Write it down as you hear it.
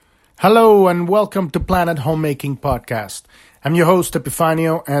Hello and welcome to Planet Homemaking Podcast. I'm your host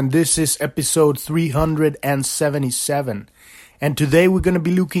Epifanio and this is episode 377. And today we're going to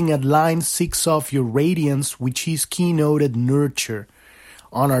be looking at line 6 of your Radiance, which is keynoted nurture,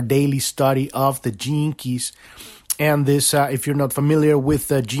 on our daily study of the Gene Keys. And this, if you're not familiar with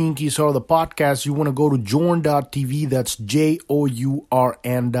the Gene Keys or the podcast, you want to go to journ.tv. That's JOURN.tv.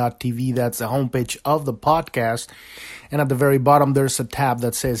 That's the homepage of the podcast. And at the very bottom, there's a tab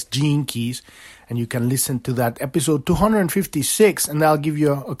that says Gene Keys. And you can listen to that episode 256. And that'll give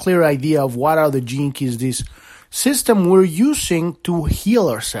you a clear idea of what are the Gene Keys, this system we're using to heal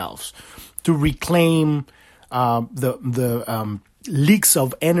ourselves, to reclaim the leaks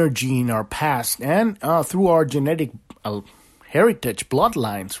of energy in our past and through our genetic heritage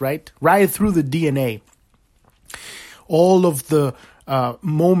bloodlines, right through the DNA. All of the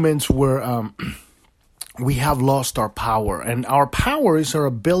moments where we have lost our power, and our power is our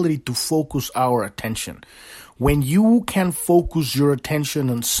ability to focus our attention. When you can focus your attention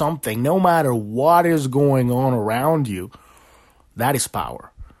on something, no matter what is going on around you, that is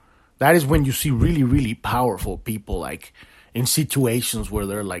power. That is when you see really, really powerful people, like in situations where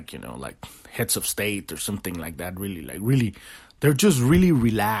they're like heads of state or something like that, really, they're just really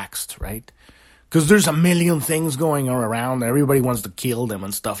relaxed, right? Because there's a million things going on around. Everybody wants to kill them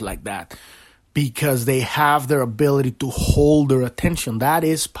and stuff like that because they have their ability to hold their attention. That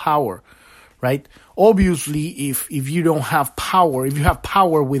is power, right? Obviously, if you don't have power, if you have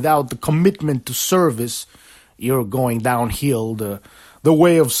power without the commitment to service, you're going downhill the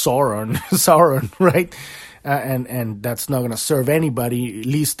way of Sauron, right? And that's not going to serve anybody, at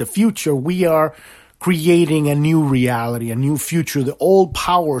least the future. We are creating a new reality, a new future. The old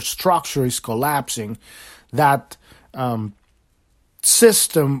power structure is collapsing. That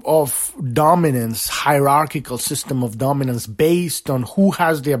system of dominance, hierarchical system of dominance based on who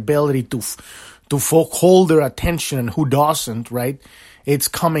has the ability to hold their attention and who doesn't, right? It's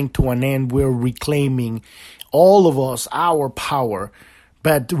coming to an end. We're reclaiming, all of us, our power.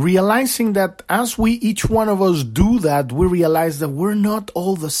 But realizing that as each one of us do that, we realize that we're not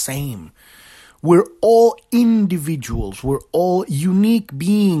all the same. We're all individuals. We're all unique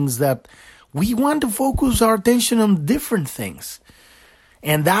beings that we want to focus our attention on different things.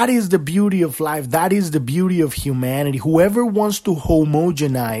 And that is the beauty of life. That is the beauty of humanity. Whoever wants to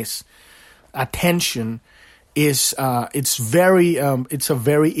homogenize attention it's a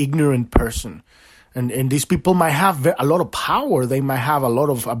very ignorant person. And these people might have a lot of power. They might have a lot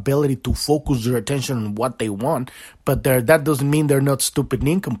of ability to focus their attention on what they want. But that doesn't mean they're not stupid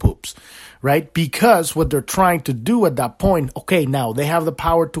nincompoops, right? Because what they're trying to do at that point, okay, now they have the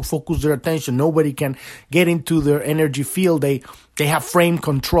power to focus their attention. Nobody can get into their energy field. They have frame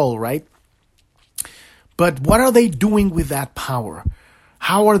control, right? But what are they doing with that power?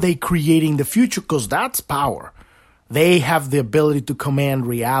 How are they creating the future? Because that's power. They have the ability to command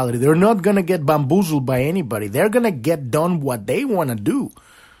reality. They're not going to get bamboozled by anybody. They're going to get done what they want to do.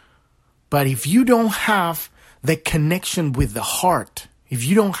 But if you don't have the connection with the heart, if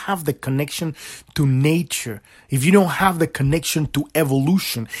you don't have the connection to nature, if you don't have the connection to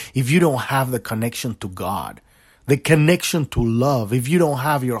evolution, if you don't have the connection to God, the connection to love, if you don't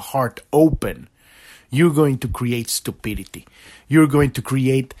have your heart open, you're going to create stupidity. You're going to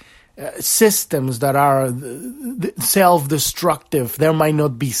create systems that are self-destructive. There might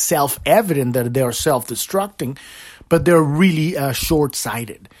not be self-evident that they are self-destructing, but they're really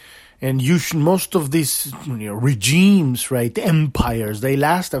short-sighted. And most of these regimes, right, empires, they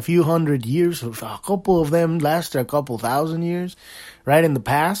last a few hundred years. A couple of them last a couple thousand years, right, in the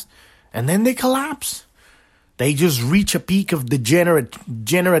past. And then they collapse. They just reach a peak of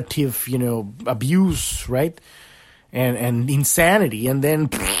degenerative, abuse, right, and insanity. And then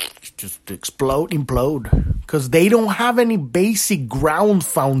just implode, because they don't have any basic ground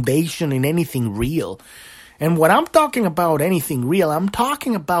foundation in anything real. And when I'm talking about anything real, I'm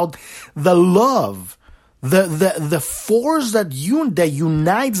talking about the love, the force that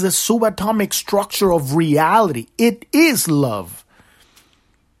unites the subatomic structure of reality. It is love.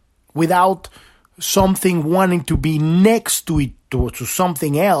 Without something wanting to be next to it, to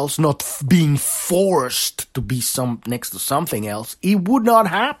something else, not being forced to be next to something else, it would not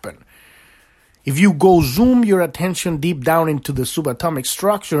happen. If you go zoom your attention deep down into the subatomic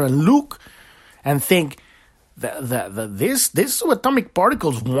structure and look and think that these subatomic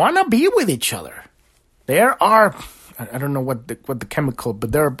particles want to be with each other. There are, I don't know what the chemical,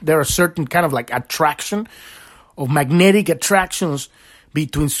 but there are certain kind of like attraction of magnetic attractions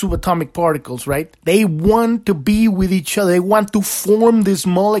between subatomic particles, right? They want to be with each other. They want to form these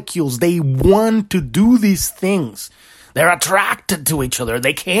molecules. They want to do these things. They're attracted to each other.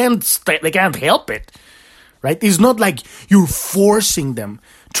 They can't help it, right? It's not like you're forcing them,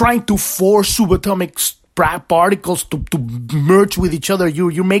 trying to force subatomic particles to merge with each other.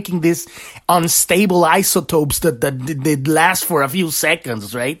 You're making these unstable isotopes that last for a few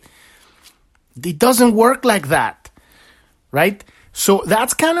seconds, right? It doesn't work like that, right? So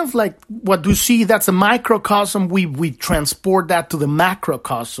that's kind of like what you see. That's a microcosm. We transport that to the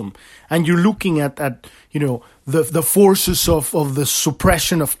macrocosm, and you're looking at the forces of the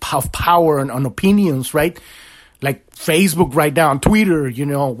suppression of power and opinions, right? Like Facebook right now, and Twitter,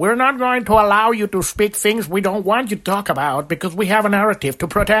 we're not going to allow you to speak things we don't want you to talk about because we have a narrative to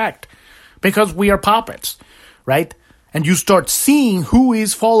protect, because we are puppets, right? And you start seeing who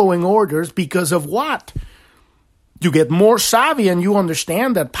is following orders because of what. You get more savvy and you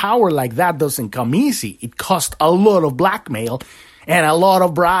understand that power like that doesn't come easy. It costs a lot of blackmail and a lot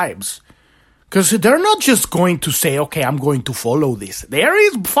of bribes. Because they're not just going to say, okay, I'm going to follow this. There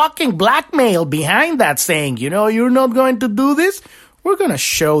is fucking blackmail behind that saying, you're not going to do this? We're going to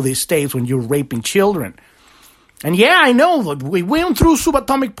show these tapes when you're raping children. And yeah, I know that we went through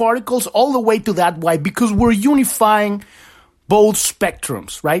subatomic particles all the way to that. Why? Because we're unifying both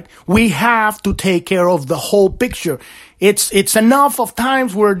spectrums, right? We have to take care of the whole picture. It's enough of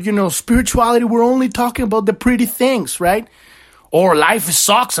times where, spirituality, we're only talking about the pretty things, right? Or life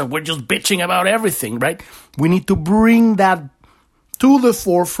sucks and we're just bitching about everything, right? We need to bring that to the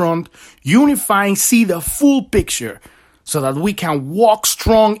forefront, unifying, see the full picture so that we can walk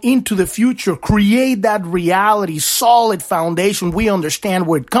strong into the future, create that reality, solid foundation. We understand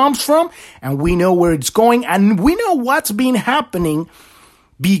where it comes from and we know where it's going and we know what's been happening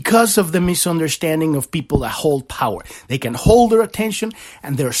because of the misunderstanding of people that hold power. They can hold their attention,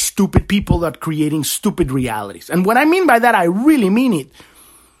 and there are stupid people that are creating stupid realities. And what I mean by that, I really mean it.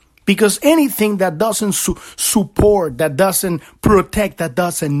 Because anything that doesn't support, that doesn't protect, that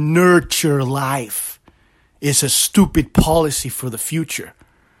doesn't nurture life is a stupid policy for the future.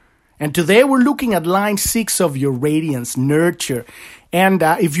 And today we're looking at line 6 of your Radiance, nurture. And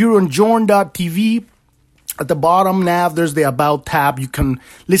if you're on Jorn.tv, at the bottom now, there's the About tab. You can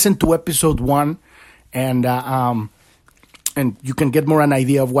listen to episode 1, and you can get more an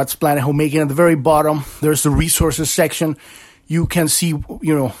idea of what's Planet Homemaking. At the very bottom, there's the resources section. You can see,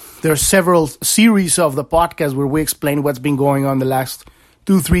 there are several series of the podcast where we explain what's been going on the last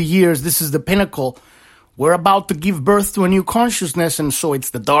 2-3 years. This is the pinnacle. We're about to give birth to a new consciousness, and so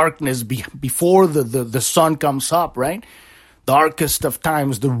it's the darkness before the sun comes up, right? Darkest of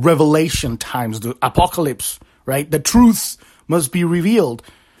times, the revelation times, the apocalypse, right? The truth must be revealed.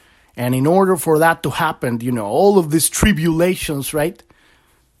 And in order for that to happen, all of these tribulations, right?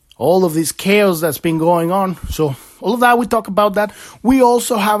 All of this chaos that's been going on. So all of that, we talk about that. We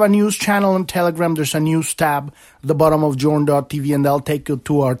also have a news channel on Telegram. There's a news tab at the bottom of Jorn.tv, and that'll take you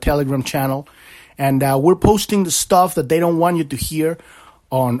to our Telegram channel. And we're posting the stuff that they don't want you to hear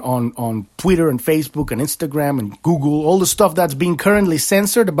on Twitter and Facebook and Instagram and Google, all the stuff that's being currently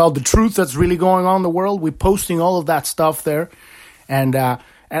censored about the truth that's really going on in the world. We're posting all of that stuff there. And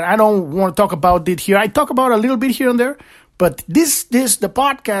I don't want to talk about it here. I talk about a little bit here and there, but the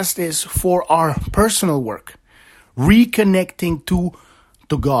podcast is for our personal work, reconnecting to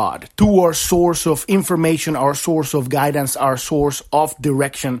God, to our source of information, our source of guidance, our source of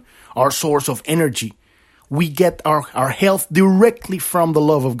direction, our source of energy. We get our health directly from the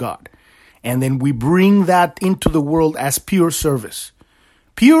love of God. And then we bring that into the world as pure service.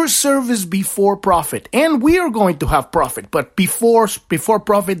 Pure service before profit. And we are going to have profit. But before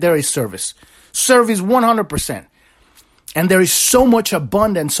profit, there is service. Service 100%. And there is so much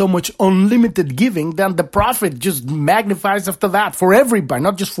abundance, so much unlimited giving that the profit just magnifies after that for everybody,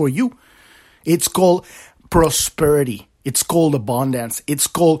 not just for you. It's called prosperity. It's called abundance. It's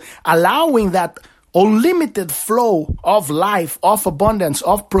called allowing that unlimited flow of life, of abundance,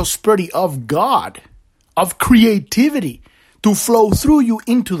 of prosperity, of God, of creativity to flow through you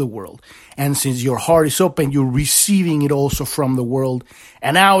into the world. And since your heart is open, you're receiving it also from the world.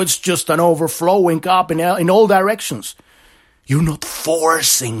 And now it's just an overflowing up in all directions. You're not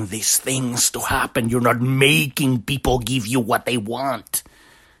forcing these things to happen. You're not making people give you what they want,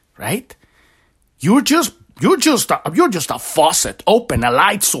 right? You're just a faucet, open, a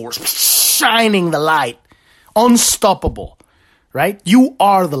light source, shining the light, unstoppable, right? You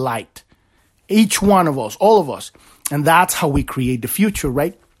are the light, each one of us, all of us, and that's how we create the future,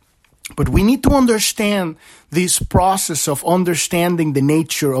 right? But we need to understand this process of understanding the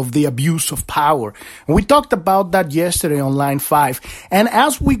nature of the abuse of power. And we talked about that yesterday on line 5. And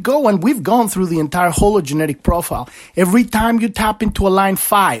as we go, and we've gone through the entire hologenetic profile, every time you tap into a line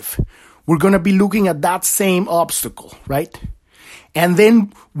 5, we're going to be looking at that same obstacle, right? And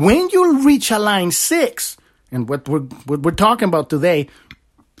then when you reach a line 6, and what we're talking about today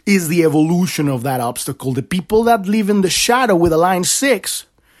is the evolution of that obstacle. The people that live in the shadow with a line 6,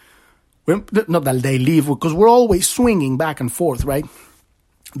 not that they live, because we're always swinging back and forth, right?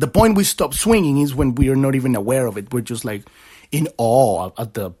 The point we stop swinging is when we are not even aware of it. We're just like in awe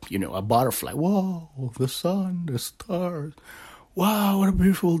at the, a butterfly. Whoa, the sun, the stars. Wow, what a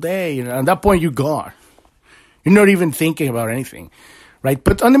beautiful day. At that point, you're gone. You're not even thinking about anything, right?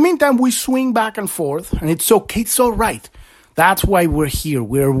 But in the meantime, we swing back and forth, and it's okay. It's all right. That's why we're here.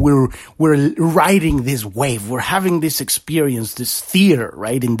 We're riding this wave. We're having this experience, this theater,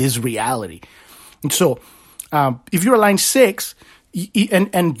 right, in this reality. And so, if you're a line 6,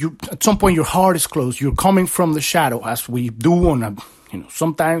 and you, at some point your heart is closed, you're coming from the shadow, as we do on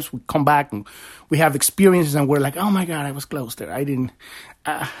sometimes we come back and we have experiences and we're like, oh my God, I was close there. I didn't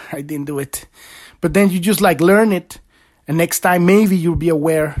do it. But then you just like learn it. And next time maybe you'll be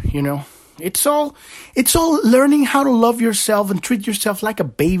aware, it's all learning how to love yourself and treat yourself like a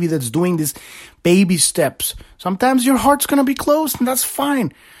baby that's doing these baby steps. Sometimes your heart's going to be closed, and that's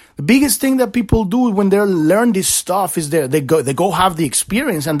fine. The biggest thing that people do when they learn this stuff is they go have the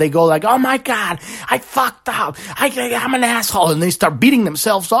experience and they go like, oh my God, I fucked up. I'm an asshole. And they start beating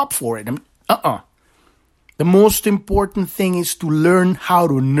themselves up for it. The most important thing is to learn how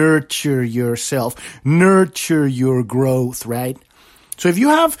to nurture yourself, nurture your growth, right? So if you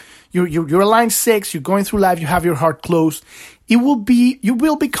have, you're a line 6, you're going through life, you have your heart closed, you will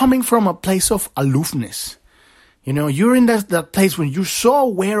be coming from a place of aloofness. You're in that place when you're so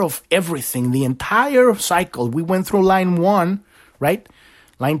aware of everything, the entire cycle. We went through line 1, right?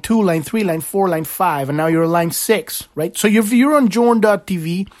 Line 2, line 3, line 4, line 5, and now you're line 6, right? So if you're on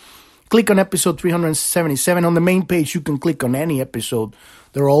journ.tv, click on episode 377. On the main page, you can click on any episode.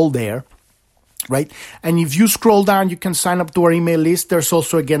 They're all there, right? And if you scroll down, you can sign up to our email list. There's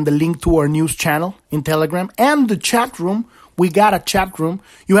also, again, the link to our news channel in Telegram and the chat room. We got a chat room.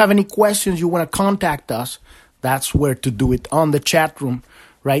 You have any questions, you want to contact us, that's where to do it, on the chat room,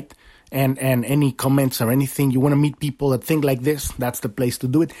 right? And any comments or anything, you want to meet people that think like this, that's the place to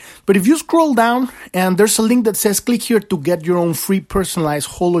do it. But if you scroll down and there's a link that says click here to get your own free personalized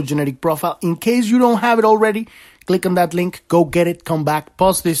hologenetic profile. In case you don't have it already, click on that link, go get it, come back,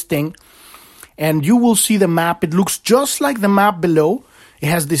 pause this thing, and you will see the map. It looks just like the map below. It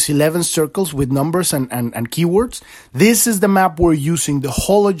has these 11 circles with numbers and keywords. This is the map we're using, the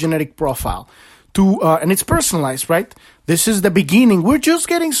hologenetic profile. And it's personalized, right? This is the beginning. We're just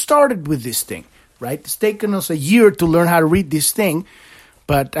getting started with this thing, right? It's taken us a year to learn how to read this thing,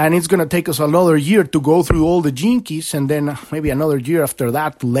 and it's going to take us another year to go through all the gene keys, and then maybe another year after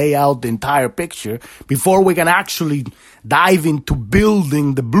that to lay out the entire picture before we can actually dive into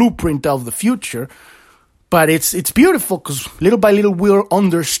building the blueprint of the future. But it's beautiful because little by little we're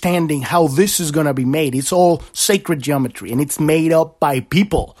understanding how this is going to be made. It's all sacred geometry, and it's made up by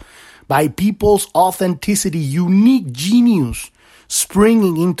people. By people's authenticity, unique genius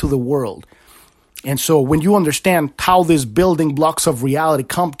springing into the world. And so when you understand how these building blocks of reality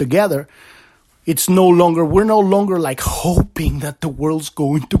come together, we're no longer like hoping that the world's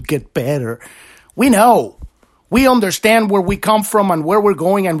going to get better. We know. We understand where we come from and where we're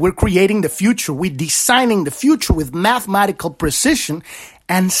going, and we're creating the future. We're designing the future with mathematical precision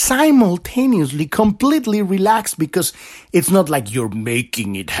and simultaneously completely relaxed, because it's not like you're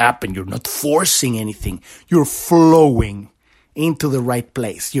making it happen. You're not forcing anything. You're flowing into the right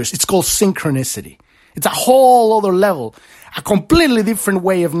place. It's called synchronicity. It's a whole other level, a completely different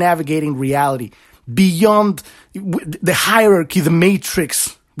way of navigating reality beyond the hierarchy, the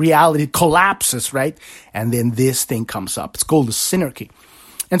matrix. Reality collapses, right? And then this thing comes up. It's called the synarchy.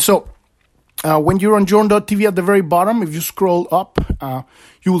 And so when you're on journ.tv at the very bottom, if you scroll up,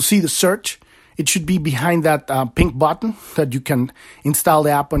 you will see the search. It should be behind that pink button that you can install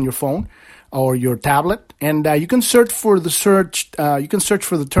the app on your phone or your tablet. And you can search for the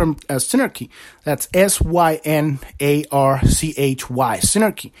term synarchy. That's SYNARCHY,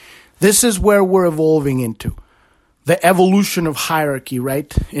 synarchy. This is where we're evolving into. The evolution of hierarchy,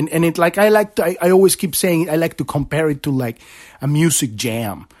 right? And it, like, I always keep saying, I like to compare it to like a music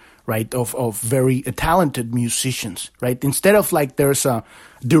jam, right? Of very talented musicians, right? Instead of like there's a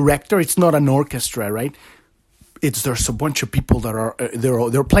director, it's not an orchestra, right? There's a bunch of people that are,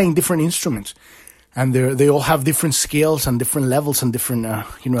 they're playing different instruments, and they all have different skills and different levels and different,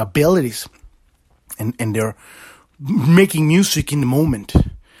 abilities. And they're making music in the moment.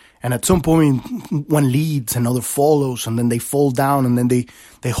 And at some point, one leads, another follows, and then they fall down, and then they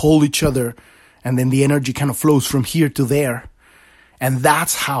hold each other, and then the energy kind of flows from here to there. And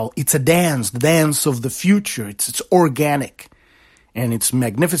that's how it's a dance, the dance of the future. It's organic and it's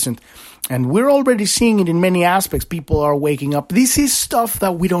magnificent. And we're already seeing it in many aspects. People are waking up. This is stuff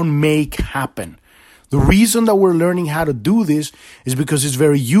that we don't make happen. The reason that we're learning how to do this is because it's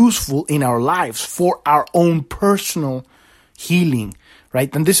very useful in our lives for our own personal healing,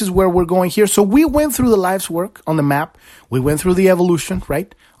 right? And this is where we're going here. So we went through the life's work on the map. We went through the evolution,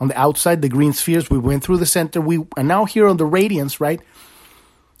 right? On the outside, the green spheres. We went through the center. We are now here on the radiance, right?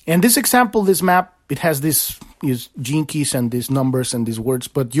 And this example, this map, it has these gene keys and these numbers and these words,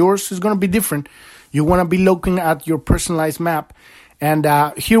 but yours is going to be different. You want to be looking at your personalized map. And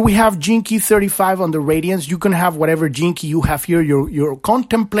here we have gene key 35 on the radiance. You can have whatever gene key you have here. Your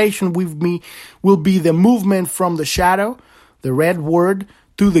contemplation with me will be the movement from the shadow, the red word,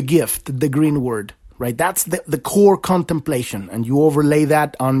 to the gift, the green word, right? That's the core contemplation. And you overlay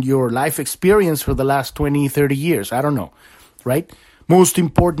that on your life experience for the last 20, 30 years. I don't know, right? Most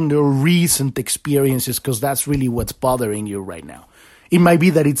important, the recent experiences, because that's really what's bothering you right now. It might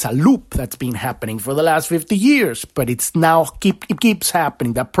be that it's a loop that's been happening for the last 50 years, but it's now it keeps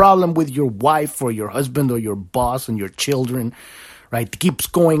happening. That problem with your wife or your husband or your boss and your children, right, keeps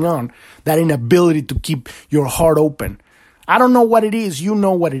going on. That inability to keep your heart open. I don't know what it is. You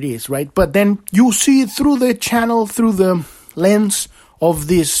know what it is, right? But then you see it through the channel, through the lens of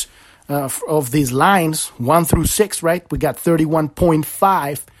these lines, 1 through 6, right? We got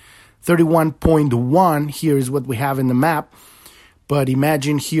 31.5, 31.1. Here is what we have in the map. But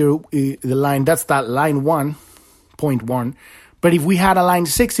imagine here the line, that's that line 1.1. But if we had a line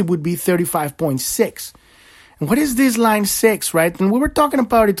 6, it would be 35.6. And what is this line 6, right? And we were talking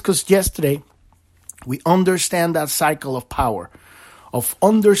about it because yesterday we understand that cycle of power, of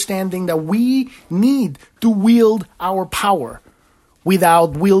understanding that we need to wield our power.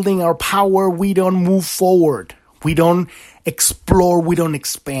 Without wielding our power, we don't move forward. We don't explore, we don't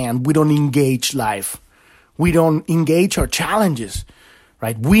expand, we don't engage life. We don't engage our challenges,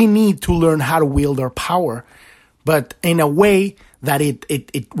 right? We need to learn how to wield our power, but in a way that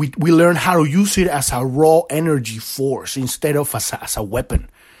we learn how to use it as a raw energy force instead of as a weapon.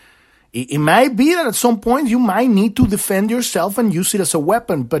 It might be that at some point you might need to defend yourself and use it as a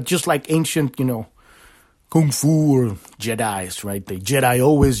weapon, but just like ancient, Kung Fu or Jedis, right? The Jedi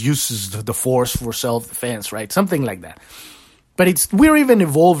always uses the force for self-defense, right? Something like that. But we're even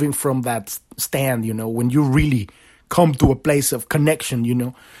evolving from that stand, when you really come to a place of connection,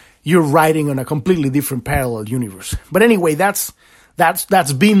 you're riding on a completely different parallel universe. But anyway, that's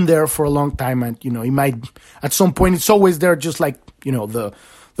been there for a long time, and it might at some point it's always there, just like the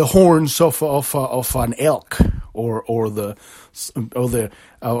horns of an elk or the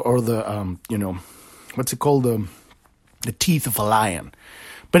what's it called, the teeth of a lion.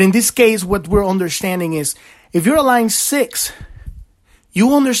 But in this case, what we're understanding is, if you're a line 6,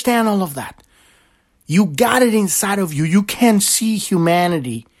 you understand all of that. You got it inside of you. You can see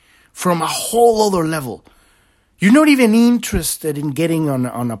humanity from a whole other level. You're not even interested in getting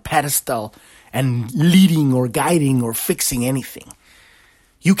on a pedestal and leading or guiding or fixing anything.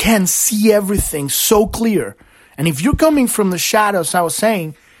 You can see everything so clear. And if you're coming from the shadows, I was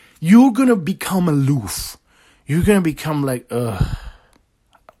saying, you're going to become aloof. You're going to become like,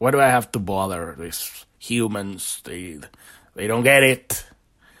 why do I have to bother? These humans, they don't get it.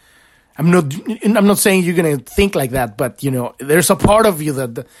 I'm not saying you're going to think like that, but, there's a part of you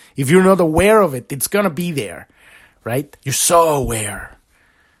that if you're not aware of it, it's going to be there, right? You're so aware,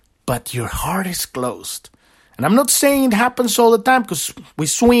 but your heart is closed. And I'm not saying it happens all the time, because we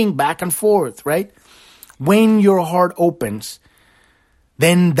swing back and forth, right? When your heart opens,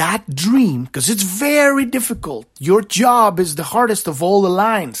 then that dream, because it's very difficult. Your job is the hardest of all the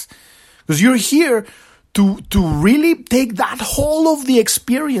lines, because you're here to really take that whole of the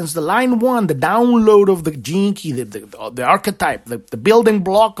experience, the line 1, the download of the gene key, the archetype, the building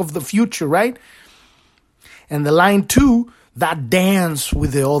block of the future, right? And the line 2, that dance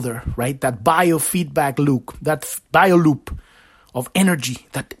with the other, right? That biofeedback loop, that bio loop of energy,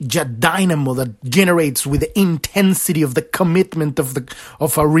 that dynamo that generates with the intensity of the commitment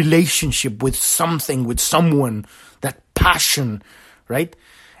of a relationship with something, with someone, that passion, right?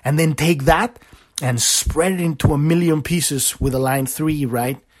 And then take that and spread it into a million pieces with a line 3,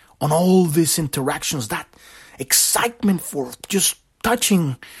 right? On all these interactions, that excitement for just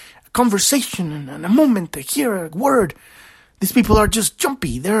touching a conversation and a moment to hear a word. These people are just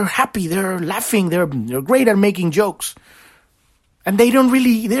jumpy. They're happy. They're laughing. They're great at making jokes. And they don't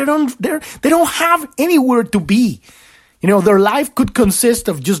have anywhere to be. Their life could consist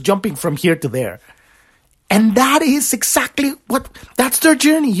of just jumping from here to there. And that is exactly that's their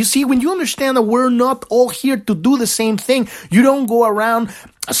journey. You see, when you understand that we're not all here to do the same thing, you don't go around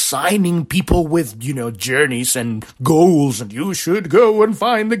assigning people with, journeys and goals, and you should go and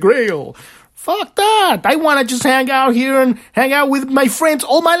find the grail. Fuck that. I want to just hang out here and hang out with my friends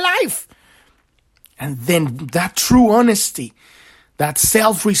all my life. And then that true honesty, that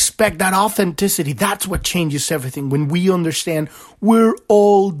self-respect, that authenticity, that's what changes everything. When we understand we're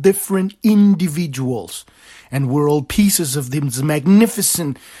all different individuals and we're all pieces of this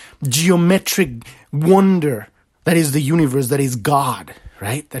magnificent geometric wonder that is the universe, that is God,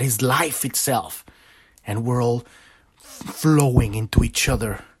 right? That is life itself. And we're all flowing into each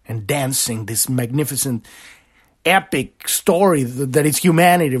other and dancing this magnificent, epic story that is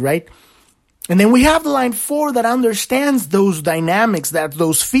humanity, right? And then we have the line 4 that understands those dynamics,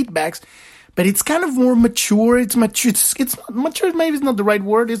 those feedbacks, but it's kind of more mature. It's mature. It's not mature. Maybe it's not the right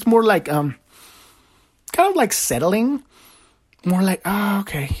word. It's more like kind of like settling. More like,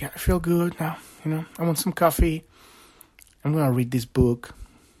 okay, yeah, I feel good now. I want some coffee. I'm gonna read this book,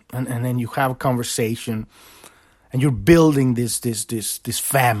 and then you have a conversation, and you're building this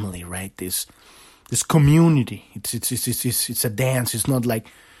family, right? This community. It's a dance. It's not like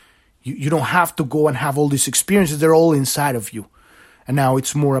you don't have to go and have all these experiences. They're all inside of you. And now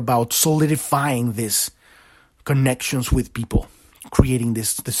it's more about solidifying these connections with people, creating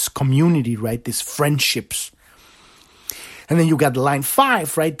this community, right? These friendships. And then you got line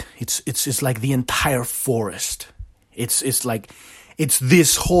 5, right? It's like the entire forest. It's like it's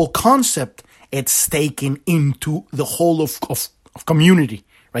this whole concept. It's taken into the whole of community,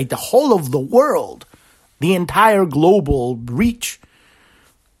 right? The whole of the world, the entire global reach.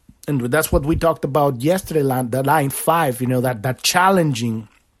 And that's what we talked about yesterday, the line 5, that challenging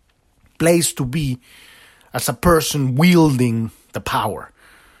place to be as a person wielding the power.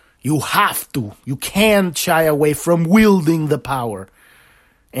 You can't shy away from wielding the power.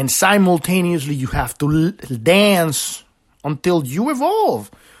 And simultaneously, you have to dance until you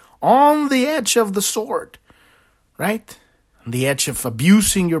evolve on the edge of the sword, right? On the edge of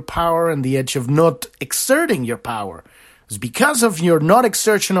abusing your power and the edge of not exerting your power. It's because of your not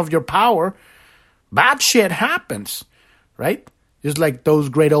exertion of your power, bad shit happens, right? Just like those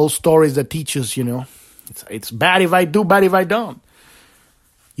great old stories that teach us, it's bad if I do, bad if I don't.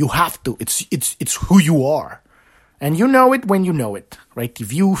 You have to. It's who you are. And you know it when you know it, right?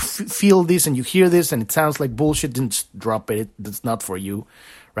 If you feel this and you hear this and it sounds like bullshit, then just drop it. It's not for you,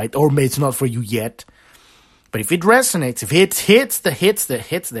 right? Or maybe it's not for you yet. But if it resonates, if it hits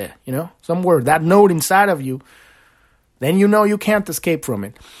the, somewhere, that note inside of you, then you can't escape from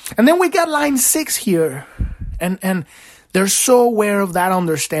it. And then we got line 6 here. And they're so aware of that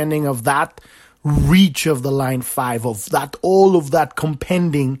understanding of that reach of the line 5, of that, all of that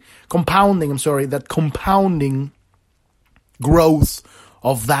compounding growth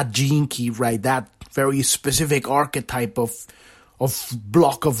of that gene key, right? That very specific archetype of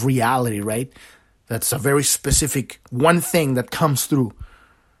block of reality, right? That's a very specific one thing that comes through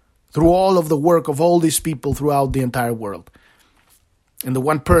all of the work of all these people throughout the entire world. And the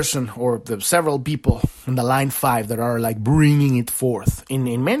one person or the several people in the line 5 that are like bringing it forth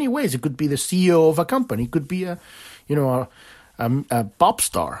in many ways. It could be the CEO of a company. It could be a pop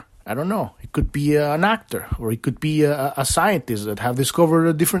star. I don't know. It could be an actor, or it could be a scientist that have discovered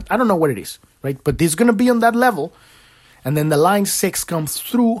a different, I don't know what it is, right? But it's going to be on that level. And then the line 6 comes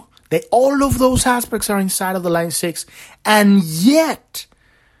through. All of those aspects are inside of the line 6. And yet,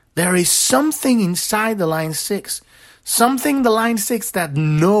 there is something inside the line 6. Something the line 6 that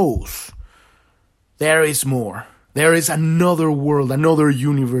knows there is more. There is another world, another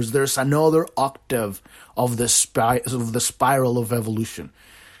universe. There's another octave of the spiral of evolution.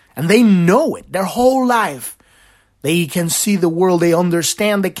 And they know it their whole life. They can see the world. They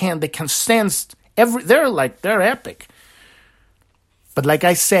understand. They can sense. They're epic. But like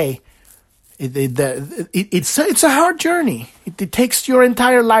I say, it's a hard journey. It takes your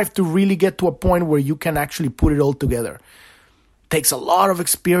entire life to really get to a point where you can actually put it all together. It takes a lot of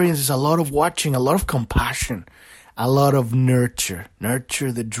experiences, a lot of watching, a lot of compassion, a lot of nurture.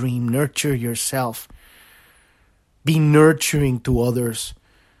 Nurture the dream. Nurture yourself. Be nurturing to others.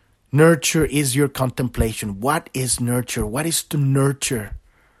 Nurture is your contemplation. What is nurture? What is to nurture?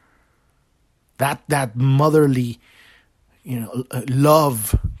 That motherly,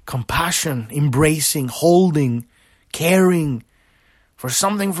 love, compassion, embracing, holding, caring for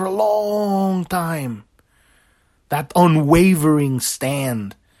something for a long time. That unwavering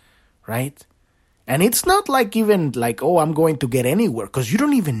stand, right? And it's not like even like, oh, I'm going to get anywhere, because you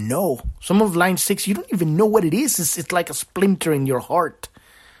don't even know. Some of line 6, you don't even know what it is. It's like a splinter in your heart.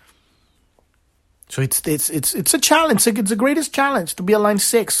 So it's a challenge. It's the greatest challenge to be a line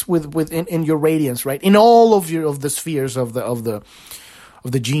 6 in your radiance, right? In all of the spheres of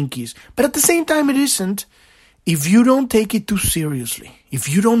the gene keys. But at the same time, it isn't. If you don't take it too seriously, if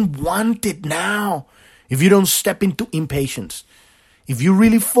you don't want it now, if you don't step into impatience, if you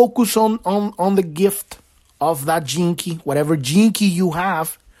really focus on the gift of that gene key, whatever gene key you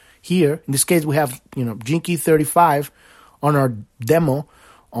have here, in this case we have, gene key 35 on our demo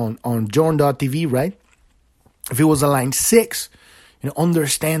on Jorn.tv, right? If it was a line 6,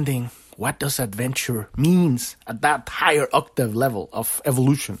 understanding what does adventure means at that higher octave level of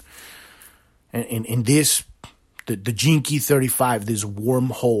evolution. And in this, the gene key 35, this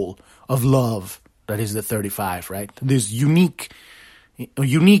wormhole of love that is the 35, right? This unique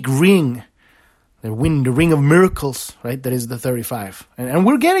ring, the ring of miracles, right? That is the 35. And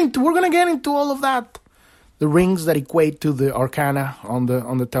we're going to get into all of that. The rings that equate to the arcana on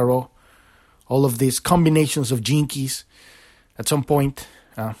the tarot, all of these combinations of gene keys. At some point,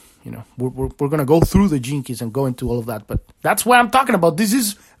 we're going to go through the gene keys and go into all of that. But that's what I'm talking about. This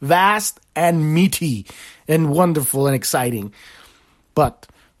is vast and meaty and wonderful and exciting. But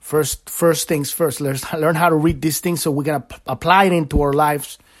first things first. Let's learn how to read these things so we're going to apply it into our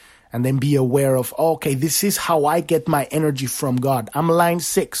lives and then be aware of, okay, this is how I get my energy from God. I'm line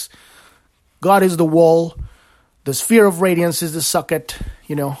 6. God is the wall. The sphere of radiance is the socket,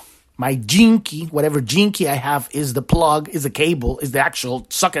 My gene key, whatever gene key I have, is the plug, is the cable, is the actual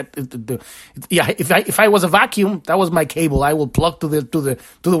socket. If I was a vacuum, that was my cable. I will plug to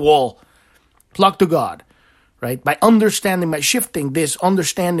the wall, plug to God, right? By shifting this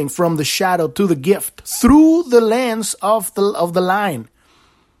understanding from the shadow to the gift through the lens of the line.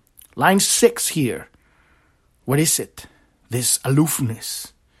 Line 6 here. What is it? This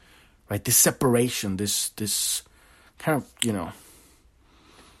aloofness, right? This separation, this kind of,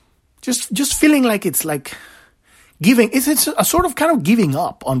 just feeling like it's like giving. It's a sort of kind of giving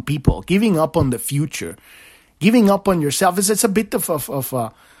up on people, giving up on the future, giving up on yourself. It's a bit of it's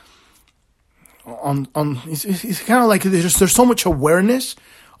kind of like there's so much awareness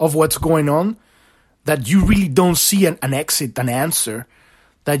of what's going on that you really don't see an exit, an answer,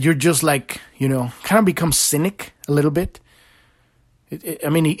 that you're just like, kind of become cynic a little bit.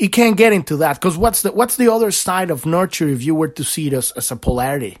 It can't get into that, because what's the other side of nurture if you were to see it as a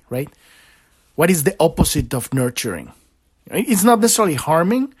polarity, right? What is the opposite of nurturing? It's not necessarily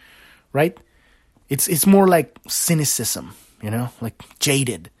harming, right? It's more like cynicism, like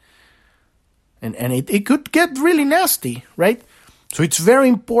jaded. And it could get really nasty, right? So it's very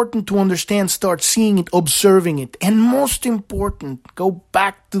important to understand, start seeing it, observing it. And most important, go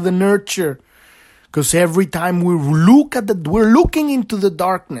back to the nurture. Because every time we're looking into the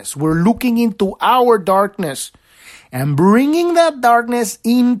darkness, we're looking into our darkness and bringing that darkness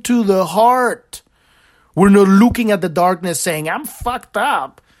into the heart. We're not looking at the darkness saying, I'm fucked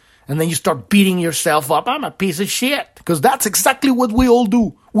up. And then you start beating yourself up. I'm a piece of shit. Because that's exactly what we all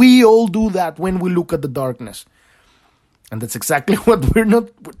do. We all do that when we look at the darkness. And that's exactly what we're not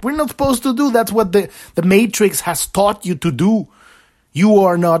supposed to do. That's what the Matrix has taught you to do. You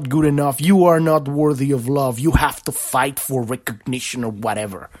are not good enough. You are not worthy of love. You have to fight for recognition or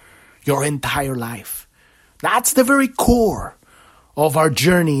whatever your entire life. That's the very core of our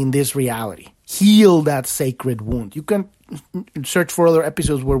journey in this reality. Heal that sacred wound. You can search for other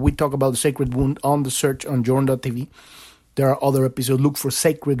episodes where we talk about the sacred wound on the search on Jorn.tv. There are other episodes. Look for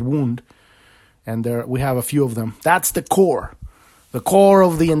sacred wound. And we have a few of them. That's the core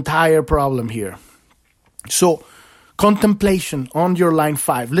of the entire problem here. So, contemplation on your line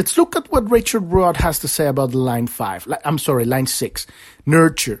 5. Let's look at what Richard Rudd has to say about the line 6.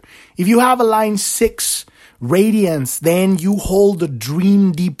 Nurture. If you have a line 6 radiance, then you hold a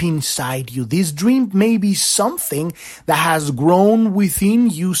dream deep inside you. This dream may be something that has grown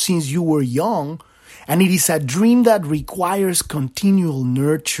within you since you were young, and it is a dream that requires continual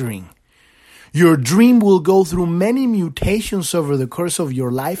nurturing. Your dream will go through many mutations over the course of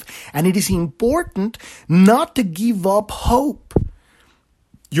your life, and it is important not to give up hope.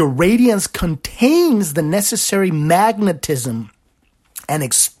 Your radiance contains the necessary magnetism and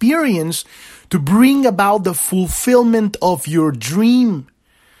experience to bring about the fulfillment of your dream.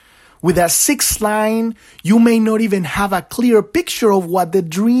 With a 6th line, you may not even have a clear picture of what the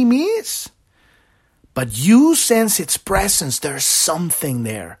dream is, but you sense its presence. There's something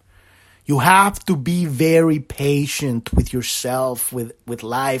there. You have to be very patient with yourself, with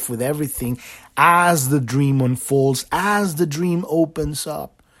life, with everything, as the dream unfolds, as the dream opens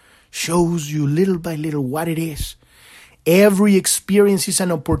up, shows you little by little what it is. Every experience is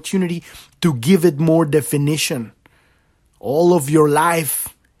an opportunity to give it more definition. All of your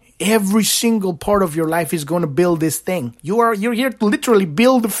life Every single part of your life is going to build this thing. You're here to literally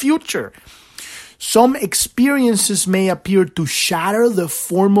build the future. Some experiences may appear to shatter the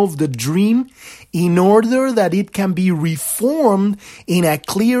form of the dream in order that it can be reformed in a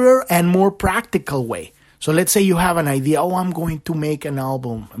clearer and more practical way. So let's say you have an idea, I'm going to make an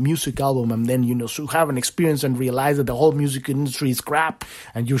album, a music album, and then, so you have an experience and realize that the whole music industry is crap,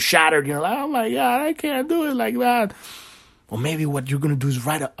 and you're shattered, you're like, oh my God, I can't do it like that. Or maybe what you're going to do is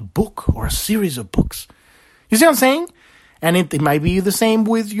write a book or a series of books. You see what I'm saying? And it might be the same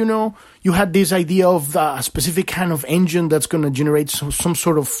with, you had this idea of a specific kind of engine that's going to generate some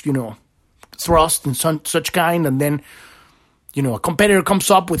sort of, thrust and such kind, and then, a competitor comes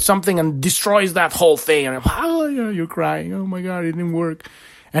up with something and destroys that whole thing. And you're crying. Oh my God, it didn't work.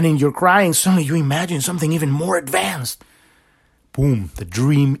 And in your crying, suddenly you imagine something even more advanced. Boom, the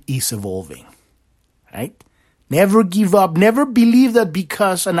dream is evolving, right? Never give up. Never believe that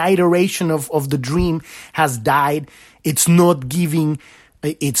because an iteration of the dream has died, it's not giving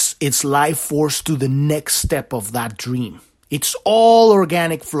its life force to the next step of that dream. It's all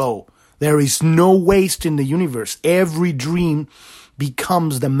organic flow. There is no waste in the universe. Every dream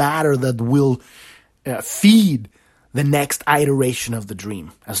becomes the matter that will feed the next iteration of the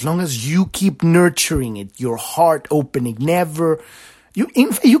dream. As long as you keep nurturing it, your heart opening, never...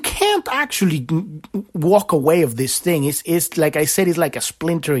 You can't actually walk away of this thing. It's like I said, it's like a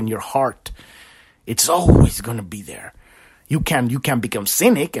splinter in your heart. It's always going to be there. You can become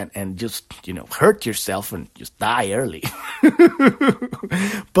cynic and just, hurt yourself and just die early.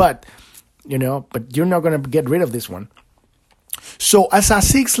 But you're not going to get rid of this one. So as a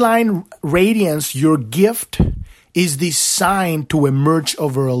 6-line radiance, your gift is designed to emerge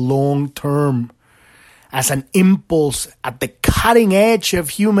over a long term. As an impulse at the cutting edge of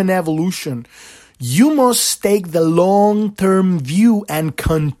human evolution, you must take the long-term view and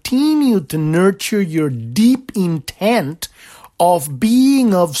continue to nurture your deep intent of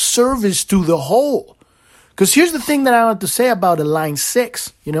being of service to the whole. Because here's the thing that I want to say about the line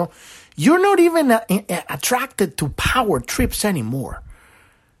 6, you're not even attracted to power trips anymore.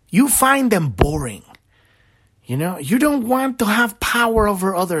 You find them boring. You don't want to have power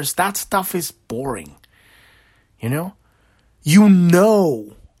over others. That stuff is boring. You know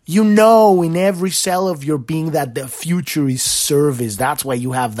in every cell of your being that the future is service. That's why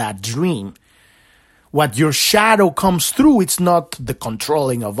you have that dream. What your shadow comes through, it's not the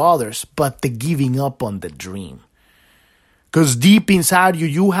controlling of others, but the giving up on the dream. Because deep inside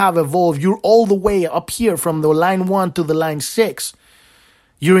you have evolved. You're all the way up here from the line 1 to the line 6.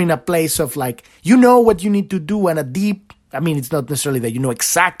 You're in a place of you know what you need to do, and it's not necessarily that you know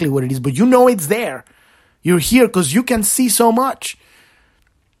exactly what it is, but it's there. You're here because you can see so much.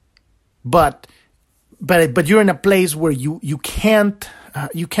 But you're in a place where you can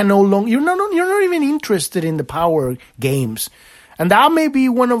no longer, you're not even interested in the power games. And that may be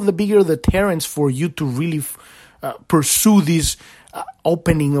one of the bigger deterrents for you to really pursue this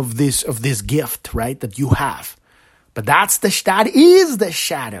opening of this gift, right, that you have. But that is the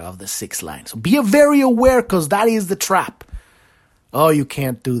shadow of the 6th line. So be very aware, because that is the trap. Oh, you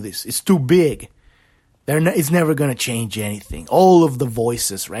can't do this. It's too big. It's never going to change anything. All of the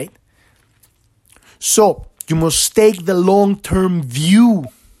voices, right? So you must take the long-term view.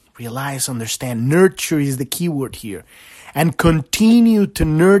 Realize, understand. Nurture is the key word here. And continue to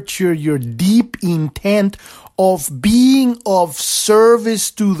nurture your deep intent of being of service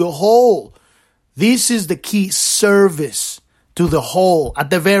to the whole. This is the key, service to the whole. At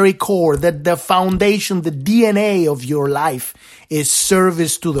the very core, that the foundation, the DNA of your life is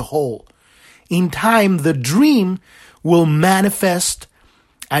service to the whole. In time, the dream will manifest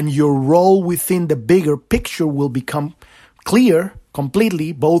and your role within the bigger picture will become clear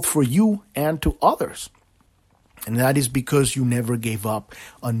completely, both for you and to others. And that is because you never gave up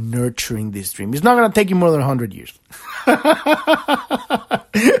on nurturing this dream. It's not going to take you more than 100 years. I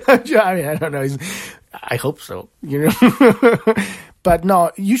don't know. I hope so, But no,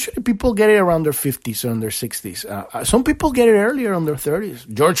 usually people get it around their 50s or their 60s. Some people get it earlier on their 30s.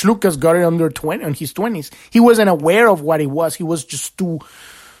 George Lucas got it on his 20s. He wasn't aware of what it was. He was just too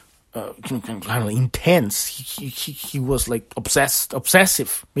intense. He was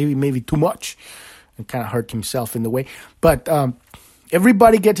obsessive, maybe too much, and kind of hurt himself in the way. But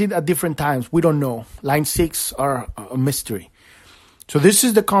everybody gets it at different times. We don't know. Line 6 are a mystery. So this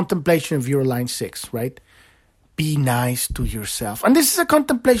is the contemplation of your line 6, right? Be nice to yourself. And this is a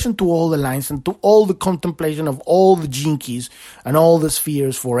contemplation to all the lines and to all the contemplation of all the gene keys and all the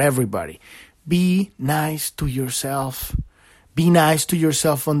spheres for everybody. Be nice to yourself. Be nice to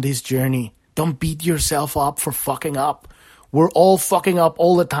yourself on this journey. Don't beat yourself up for fucking up. We're all fucking up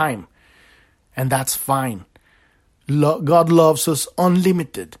all the time. And that's fine. God loves us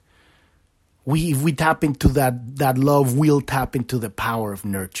unlimited. If we tap into that love, we'll tap into the power of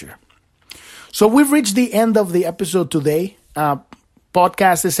nurture. So we've reached the end of the episode today.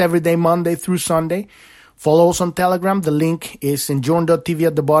 Podcast is every day, Monday through Sunday. Follow us on Telegram. The link is in journ.tv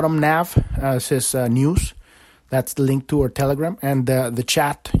at the bottom nav. It says news. That's the link to our Telegram. And the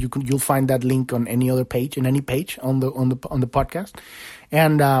chat, you'll find that link on any other page, in any page on the podcast.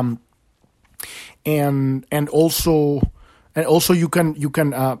 And also you can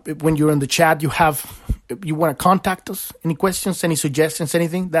when you're in the chat, you want to contact us, any questions, any suggestions,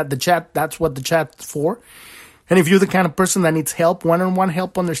 anything, that's what the chat's for. And if you're the kind of person that needs help, one-on-one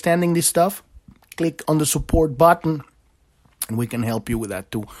help understanding this stuff, click on the support button and we can help you with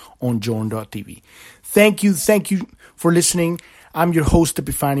that too on journ.tv. Thank you for listening. I'm your host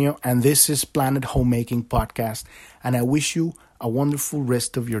Epifanio, and this is Planet Homemaking Podcast, and I wish you a wonderful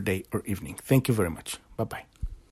rest of your day or evening. Thank you very much. Bye-bye.